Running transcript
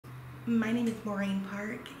My name is Maureen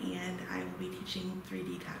Park and I will be teaching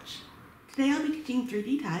 3D Touch. Today I'll be teaching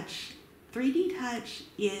 3D Touch. 3D Touch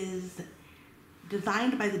is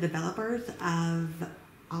designed by the developers of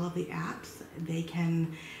all of the apps. They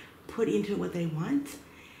can put into it what they want.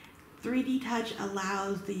 3D Touch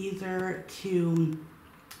allows the user to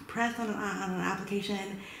press on an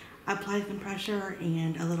application, apply some pressure,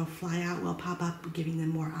 and a little flyout will pop up, giving them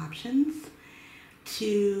more options.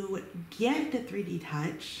 To get to 3D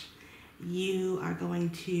Touch, you are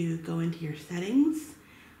going to go into your settings,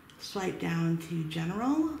 swipe down to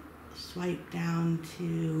General, swipe down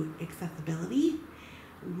to Accessibility.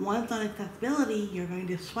 Once on Accessibility, you're going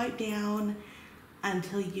to swipe down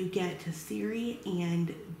until you get to Siri,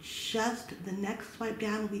 and just the next swipe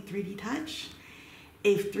down will be 3D Touch.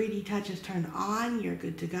 If 3D Touch is turned on, you're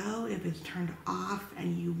good to go. If it's turned off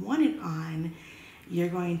and you want it on, you're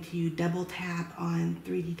going to double tap on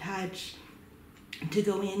 3D Touch to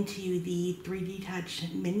go into the 3D Touch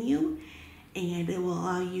menu, and it will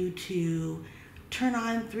allow you to turn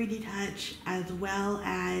on 3D Touch as well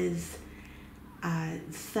as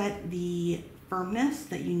set the firmness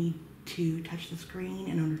that you need to touch the screen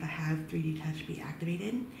in order to have 3D Touch be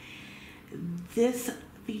activated. This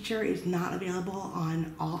feature is not available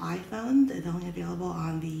on all iPhones. It's only available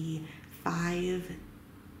on the 5,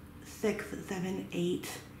 6, 7, 8,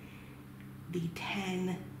 the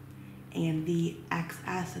 10, and the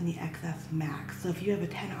XS and the XS Max. So if you have a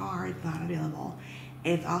 10R, it's not available.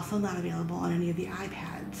 It's also not available on any of the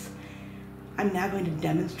iPads. I'm now going to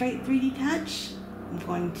demonstrate 3D Touch. I'm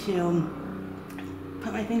going to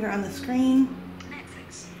put my finger on the screen.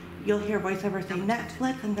 Netflix. You'll hear voiceover say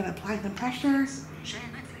Netflix. I'm going to apply some pressure. Share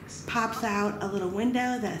Netflix. Pops out a little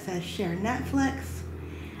window that says Share Netflix.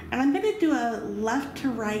 And I'm going to do a left to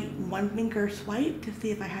right one finger swipe to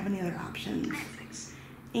see if I have any other options. Netflix.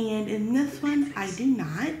 And in this one, I do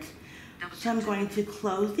not. So I'm going to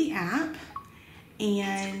close the app,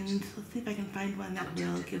 and let's see if I can find one that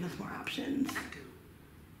will give us more options.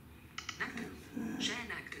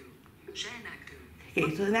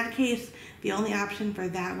 Okay, so in that case, the only option for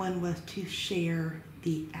that one was to share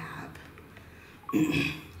the app. Let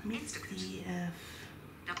me see if...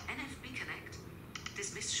 NFB Connect.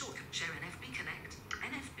 Dismiss shortcut. Share NFB Connect.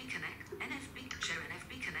 NFB Connect. NFB. Share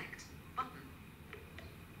NFB Connect. Button.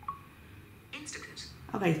 Instructor.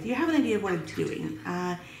 Okay, so you have an idea of what it's doing.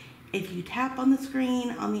 If you tap on the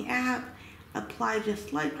screen on the app, apply just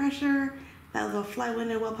slight pressure, that little fly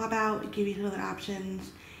window will pop out, give you some other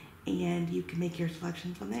options, and you can make your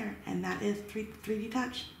selections from there. And that is 3D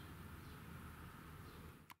Touch.